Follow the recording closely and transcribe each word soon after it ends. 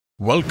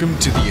Welcome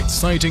to the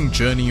exciting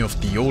journey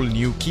of the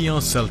all-new Kia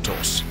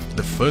Seltos,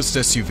 the first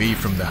SUV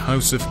from the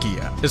house of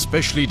Kia,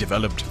 especially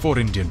developed for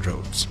Indian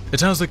roads. It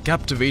has a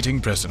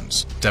captivating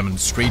presence,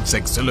 demonstrates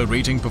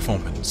exhilarating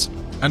performance,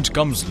 and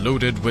comes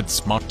loaded with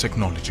smart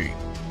technology.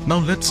 Now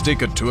let's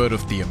take a tour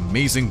of the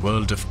amazing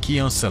world of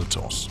Kia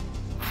Seltos.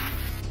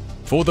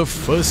 For the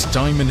first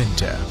time in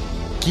India,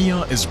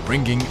 Kia is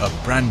bringing a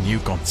brand new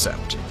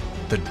concept,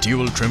 the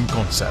dual trim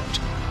concept,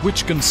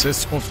 which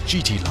consists of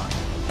GT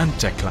line and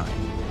Tech line.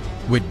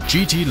 With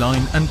GT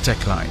line and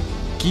Tech line,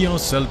 Kia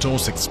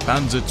Seltos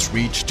expands its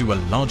reach to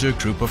a larger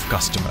group of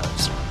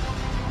customers.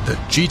 The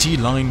GT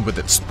line, with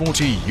its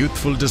sporty,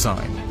 youthful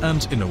design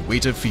and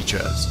innovative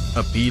features,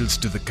 appeals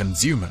to the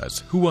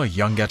consumers who are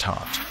young at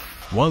heart,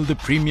 while the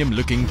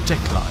premium-looking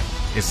Tech line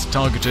is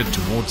targeted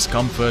towards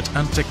comfort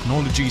and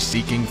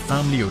technology-seeking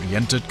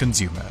family-oriented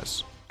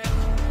consumers.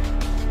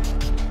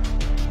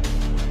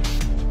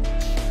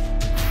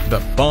 The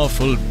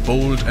powerful,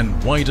 bold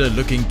and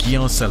wider-looking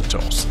Kia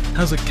Seltos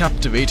has a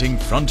captivating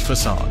front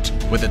facade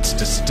with its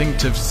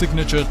distinctive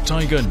signature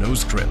tiger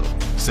nose grille,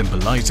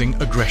 symbolizing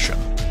aggression,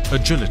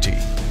 agility,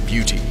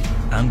 beauty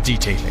and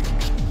detailing.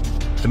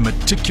 The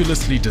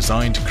meticulously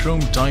designed chrome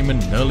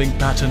diamond knurling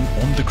pattern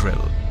on the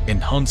grille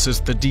enhances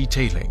the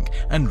detailing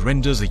and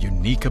renders a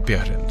unique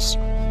appearance.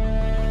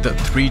 The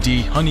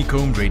 3D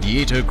honeycomb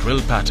radiator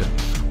grille pattern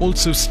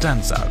also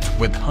stands out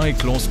with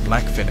high-gloss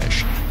black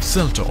finish.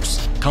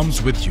 Seltos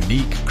comes with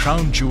unique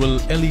crown jewel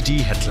LED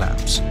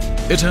headlamps.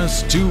 It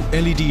has two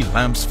LED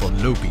lamps for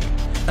low beam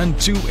and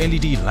two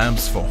LED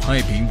lamps for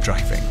high beam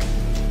driving.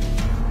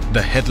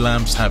 The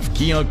headlamps have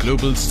Kia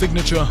Global's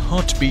signature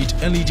heartbeat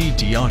LED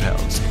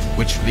DRLs,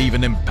 which leave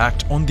an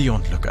impact on the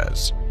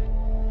onlookers.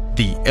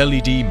 The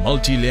LED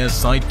multi-layer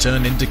side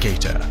turn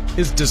indicator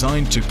is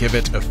designed to give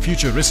it a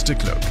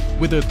futuristic look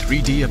with a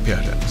 3D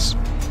appearance.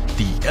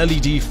 The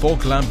LED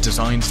fog lamp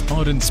designs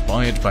are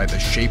inspired by the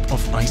shape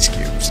of ice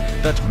cubes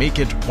that make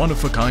it one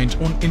of a kind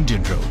on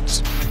Indian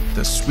roads.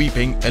 The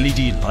sweeping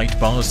LED light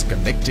bars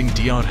connecting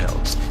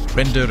DRLs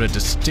render a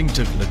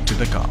distinctive look to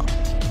the car.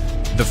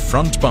 The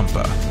front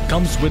bumper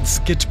comes with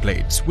skid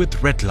plates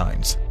with red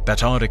lines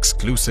that are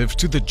exclusive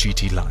to the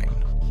GT line.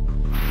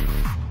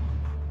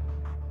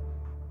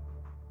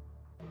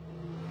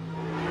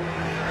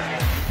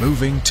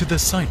 Moving to the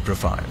side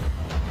profile.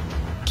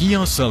 Kia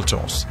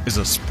Seltos is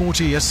a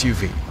sporty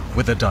SUV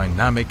with a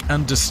dynamic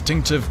and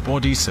distinctive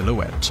body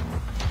silhouette.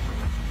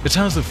 It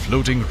has a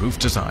floating roof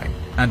design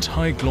and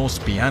high-gloss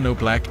piano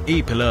black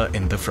A-pillar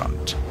in the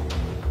front.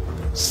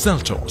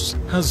 Seltos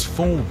has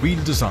four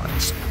wheel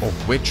designs, of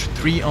which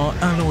three are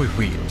alloy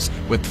wheels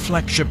with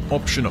flagship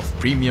option of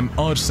premium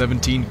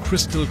R17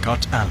 crystal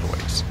cut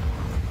alloys.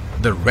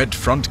 The red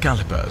front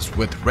calipers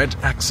with red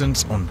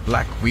accents on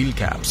black wheel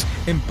caps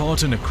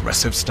impart an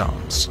aggressive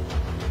stance,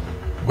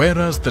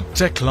 whereas the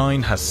Tech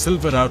line has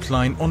silver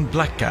outline on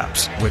black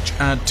caps which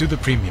add to the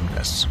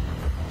premiumness.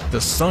 The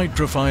side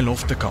profile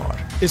of the car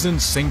is in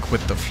sync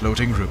with the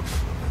floating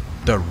roof.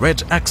 The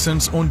red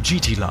accents on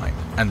GT line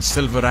and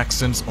silver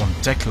accents on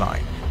Tech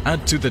line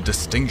add to the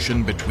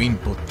distinction between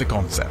both the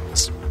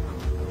concepts.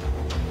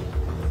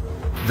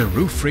 The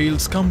roof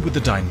rails come with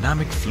a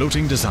dynamic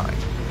floating design.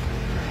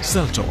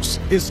 Seltos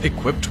is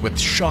equipped with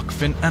shark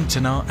fin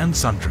antenna and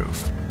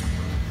sunroof.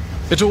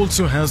 It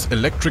also has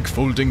electric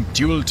folding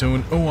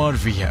dual-tone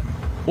ORVM,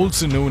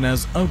 also known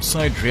as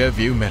outside rear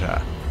view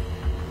mirror.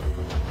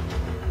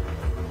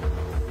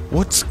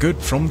 What's good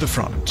from the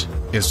front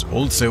is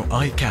also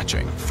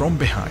eye-catching from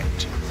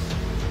behind.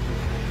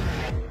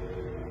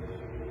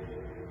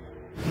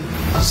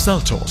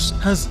 Seltos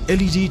has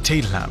LED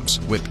tail lamps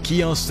with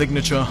Kia's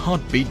signature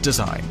heartbeat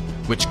design,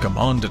 which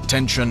command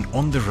attention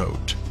on the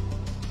road.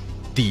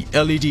 The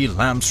LED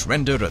lamps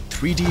render a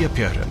 3D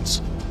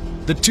appearance.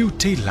 The two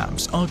tail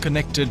lamps are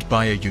connected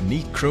by a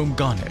unique chrome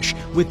garnish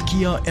with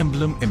Kia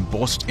emblem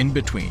embossed in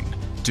between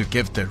to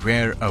give the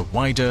rear a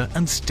wider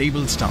and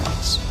stable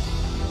stance.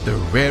 The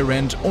rear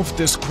end of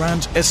this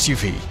grand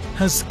SUV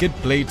has skid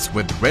plates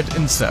with red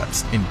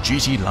inserts in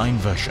GT line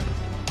version.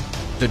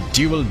 The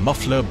dual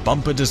muffler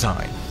bumper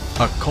design,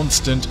 a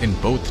constant in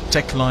both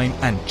Tech line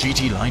and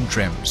GT line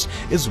trims,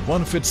 is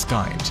one of its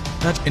kind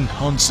that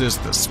enhances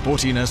the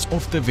sportiness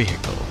of the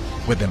vehicle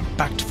with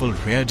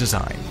impactful rear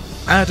design.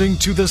 Adding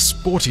to the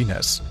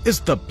sportiness is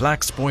the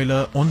black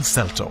spoiler on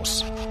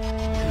Seltos.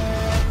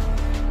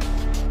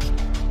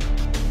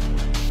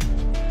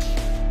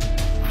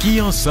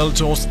 Kia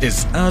Seltos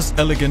is as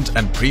elegant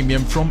and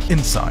premium from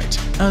inside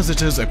as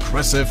it is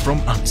aggressive from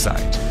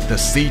outside. The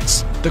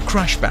seats, the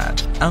crash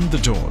pad and the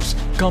doors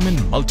come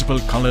in multiple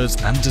colors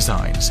and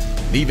designs,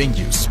 leaving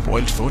you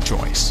spoiled for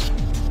choice.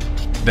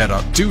 There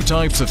are two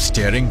types of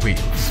steering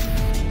wheels,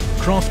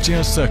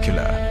 craftier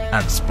circular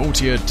and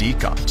sportier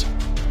D-cut.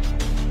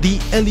 The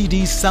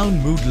LED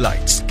sound mood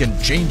lights can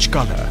change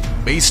color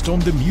based on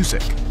the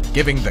music,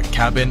 giving the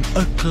cabin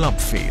a club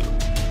feel.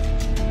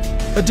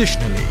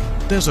 Additionally,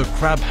 there's a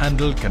crab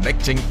handle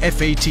connecting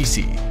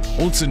FATC,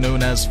 also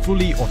known as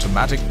fully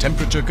automatic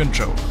temperature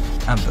control,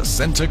 and the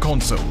center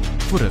console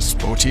for a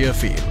sportier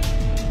feel.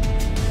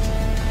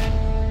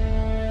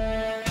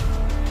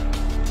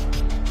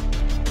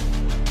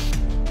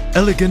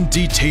 Elegant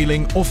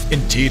detailing of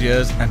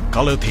interiors and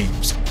color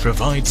themes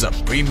provides a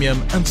premium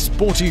and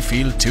sporty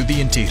feel to the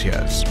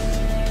interiors.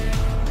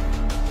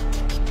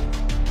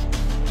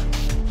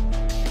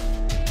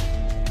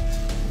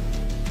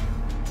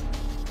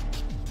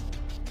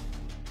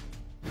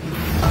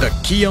 The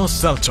Kia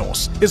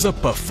Seltos is a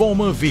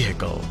performer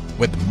vehicle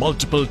with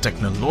multiple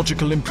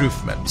technological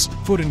improvements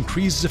for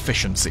increased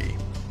efficiency.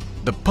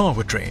 The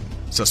powertrain,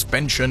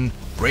 suspension,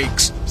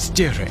 brakes,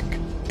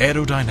 steering,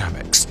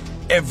 aerodynamics,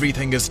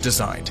 everything is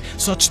designed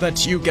such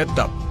that you get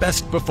the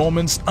best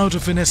performance out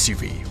of an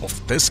SUV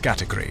of this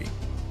category.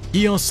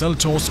 Kia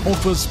Seltos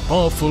offers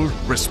powerful,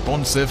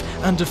 responsive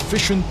and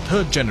efficient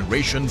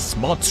third-generation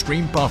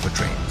smart-stream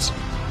powertrains.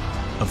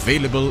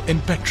 Available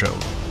in petrol,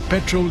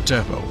 petrol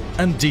turbo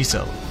and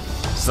diesel.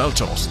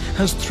 Seltos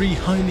has 3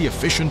 highly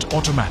efficient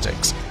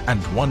automatics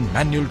and 1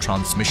 manual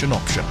transmission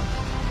option.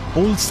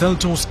 All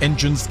Seltos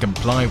engines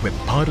comply with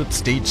Bharat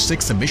Stage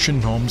 6 emission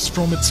norms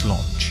from its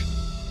launch.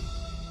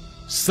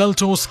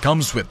 Seltos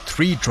comes with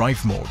 3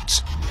 drive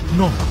modes: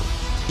 Normal,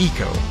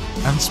 Eco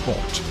and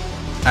Sport,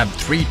 and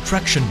 3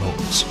 traction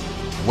modes: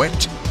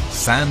 Wet,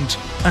 Sand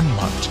and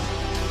Mud,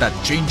 that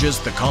changes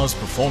the car's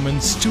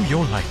performance to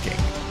your liking.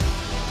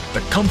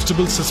 The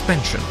comfortable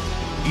suspension,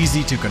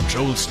 easy to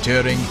control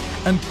steering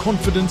and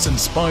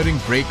confidence-inspiring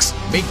brakes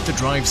make the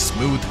drive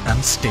smooth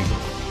and stable.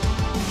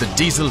 The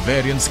diesel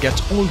variants get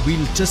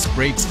all-wheel disc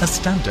brakes as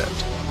standard.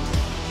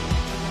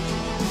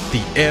 The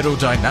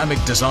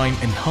aerodynamic design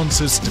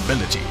enhances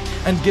stability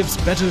and gives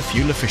better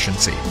fuel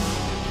efficiency.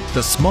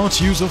 The smart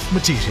use of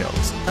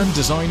materials and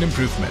design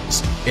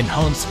improvements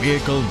enhance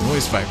vehicle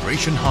noise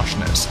vibration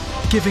harshness,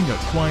 giving a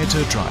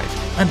quieter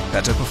drive and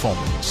better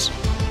performance.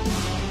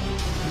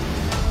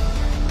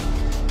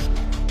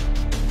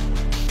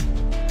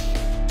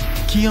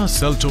 Kia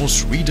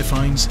Seltos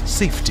redefines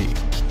safety.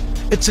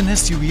 It's an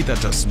SUV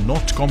that does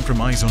not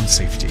compromise on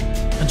safety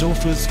and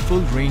offers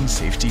full-range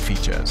safety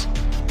features.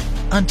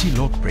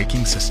 Anti-lock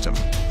braking system,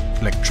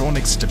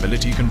 electronic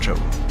stability control,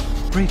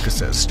 brake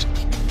assist,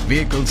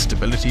 vehicle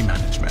stability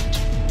management,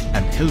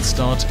 and hill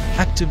start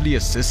actively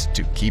assist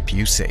to keep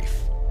you safe.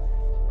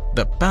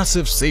 The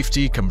passive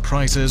safety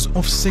comprises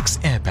of 6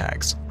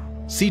 airbags,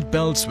 seat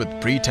belts with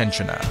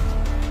pre-tensioner,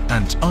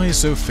 and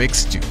ISO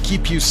fix to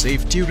keep you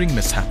safe during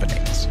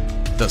mishappenings.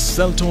 The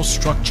Seltos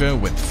structure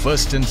with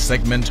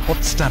first-in-segment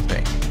hot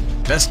stamping,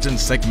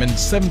 best-in-segment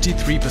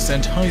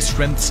 73%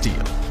 high-strength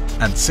steel,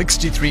 and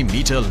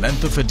 63-meter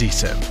length of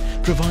adhesive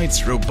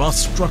provides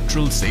robust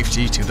structural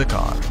safety to the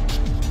car.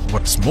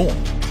 What's more,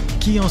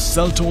 Kia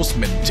Seltos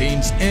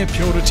maintains air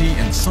purity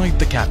inside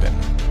the cabin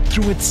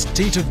through its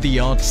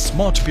state-of-the-art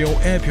Smart Pure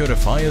air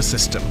purifier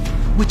system,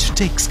 which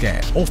takes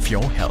care of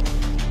your health.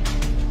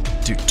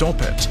 To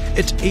top it,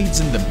 it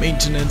aids in the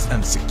maintenance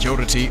and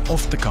security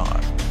of the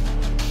car.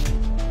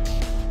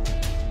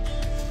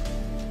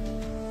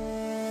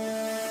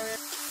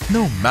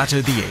 No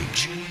matter the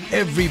age,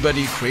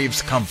 everybody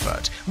craves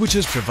comfort, which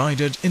is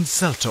provided in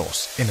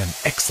Seltos in an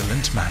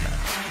excellent manner.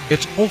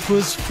 It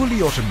offers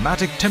fully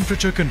automatic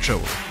temperature control,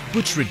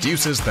 which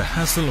reduces the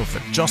hassle of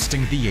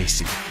adjusting the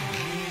AC.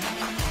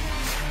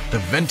 The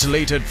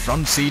ventilated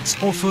front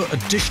seats offer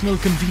additional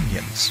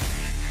convenience.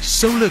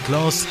 Solar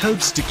glass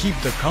helps to keep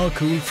the car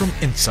cool from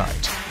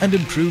inside and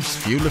improves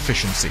fuel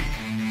efficiency,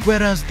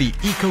 whereas the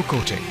Eco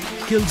coating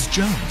kills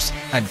germs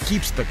and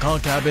keeps the car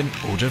cabin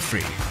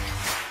odor-free.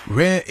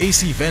 Rear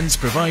AC vents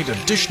provide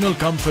additional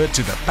comfort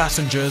to the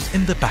passengers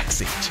in the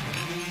backseat.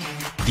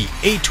 The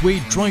 8-way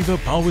driver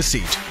power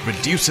seat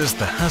reduces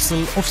the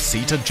hassle of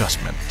seat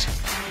adjustment.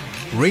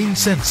 Rain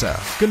sensor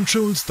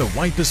controls the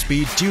wiper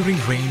speed during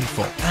rain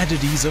for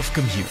added ease of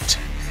commute.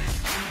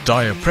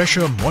 Tire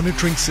pressure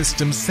monitoring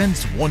system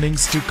sends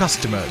warnings to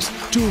customers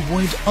to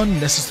avoid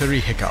unnecessary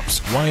hiccups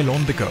while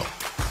on the go.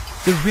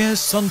 The rear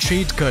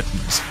sunshade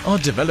curtains are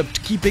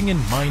developed keeping in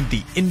mind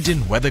the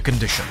Indian weather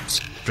conditions,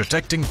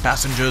 protecting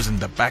passengers in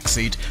the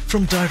backseat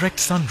from direct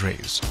sun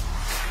rays.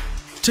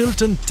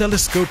 Tilt and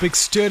telescopic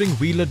steering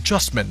wheel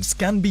adjustments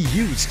can be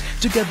used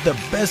to get the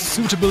best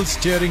suitable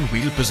steering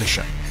wheel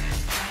position.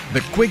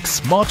 The quick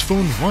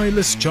smartphone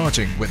wireless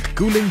charging with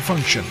cooling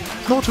function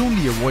not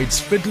only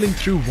avoids fiddling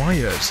through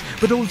wires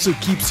but also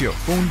keeps your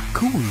phone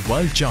cool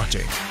while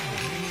charging.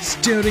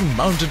 Steering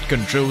mounted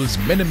controls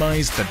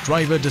minimize the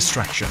driver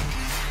distraction.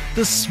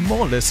 The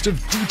smallest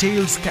of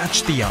details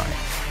catch the eye,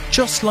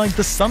 just like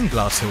the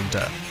sunglass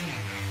holder.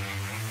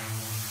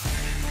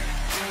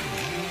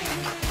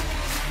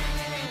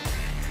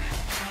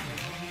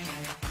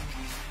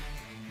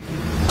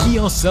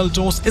 Kia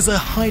Seltos is a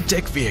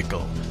high-tech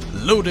vehicle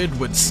loaded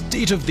with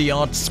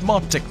state-of-the-art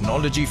smart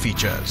technology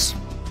features.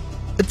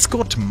 It's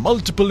got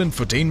multiple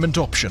infotainment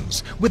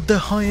options, with the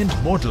high-end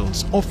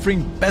models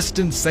offering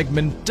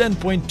best-in-segment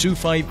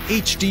 10.25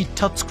 HD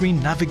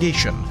touchscreen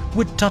navigation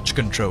with touch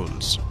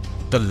controls.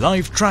 The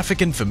live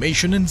traffic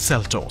information in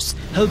Seltos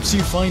helps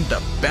you find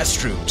the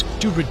best route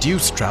to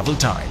reduce travel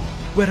time,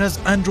 whereas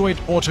Android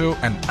Auto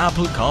and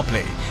Apple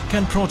CarPlay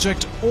can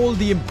project all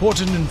the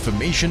important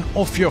information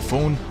of your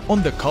phone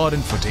on the car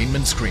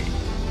infotainment screen.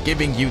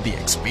 giving you the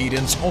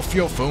experience of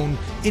your phone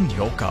in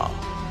your car.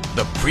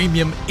 The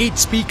premium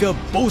 8-speaker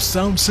Bose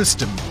sound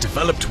system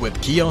developed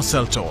with Kia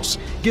Seltos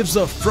gives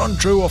a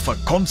front row of a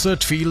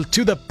concert feel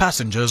to the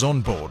passengers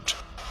on board.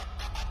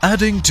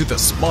 Adding to the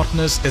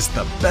smartness is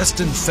the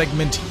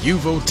best-in-segment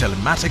UVO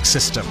telematic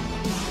system,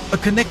 a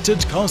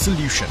connected car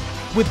solution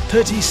with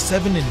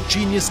 37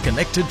 ingenious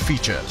connected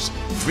features,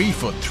 free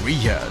for 3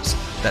 years,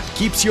 that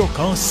keeps your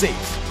car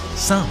safe,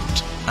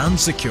 sound and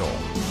secure.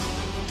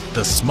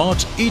 The smart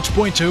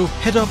 8.0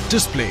 head-up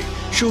display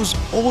shows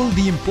all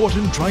the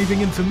important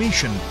driving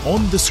information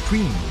on the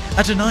screen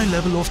at an eye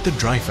level of the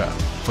driver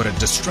for a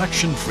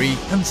distraction-free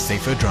and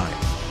safer drive.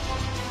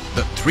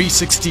 The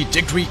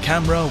 360-degree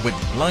camera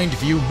with blind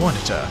view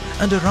monitor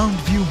and a round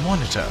view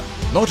monitor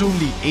not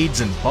only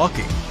aids in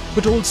parking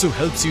but also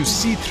helps you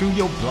see through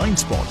your blind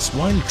spots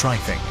while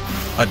driving.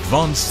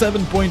 Advanced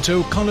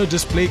 7.0 color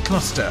display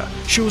cluster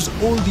shows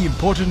all the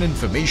important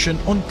information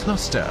on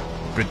cluster,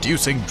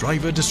 reducing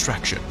driver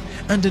distraction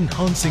and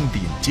enhancing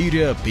the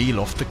interior appeal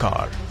of the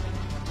car.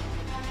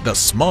 The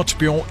Smart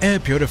Pure air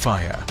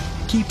purifier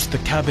keeps the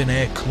cabin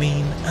air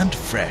clean and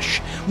fresh,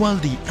 while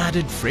the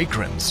added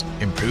fragrance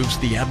improves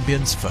the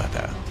ambience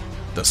further.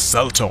 The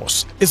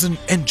Seltos is an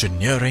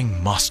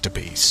engineering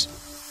masterpiece.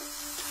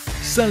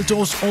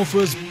 Seltos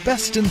offers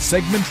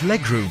best-in-segment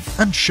legroom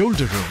and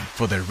shoulder room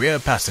for the rear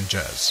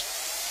passengers.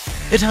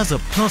 It has a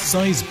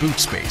plus-size boot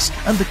space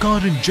and the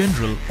car in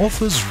general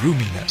offers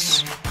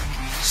roominess.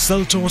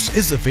 Seltos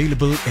is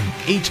available in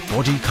 8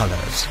 body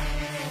colors: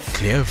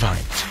 clear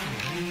white,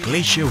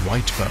 glacier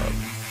white pearl,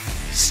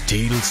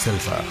 steel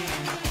silver,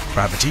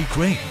 gravity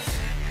grey,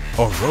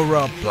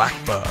 aurora black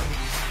pearl,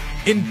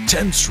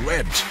 intense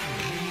red,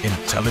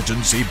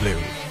 intelligency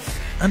blue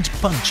and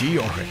punchy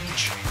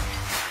orange.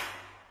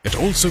 It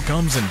also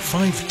comes in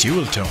 5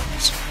 dual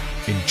tones.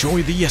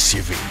 Enjoy the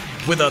SUV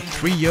with a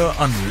 3-year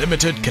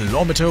unlimited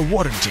kilometer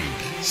warranty,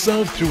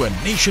 served through a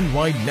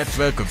nationwide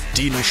network of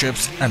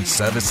dealerships and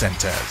service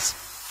centers.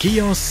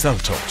 Kia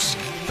Seltos,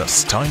 the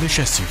stylish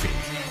SUV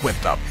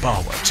with the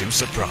power to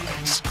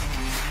surprise.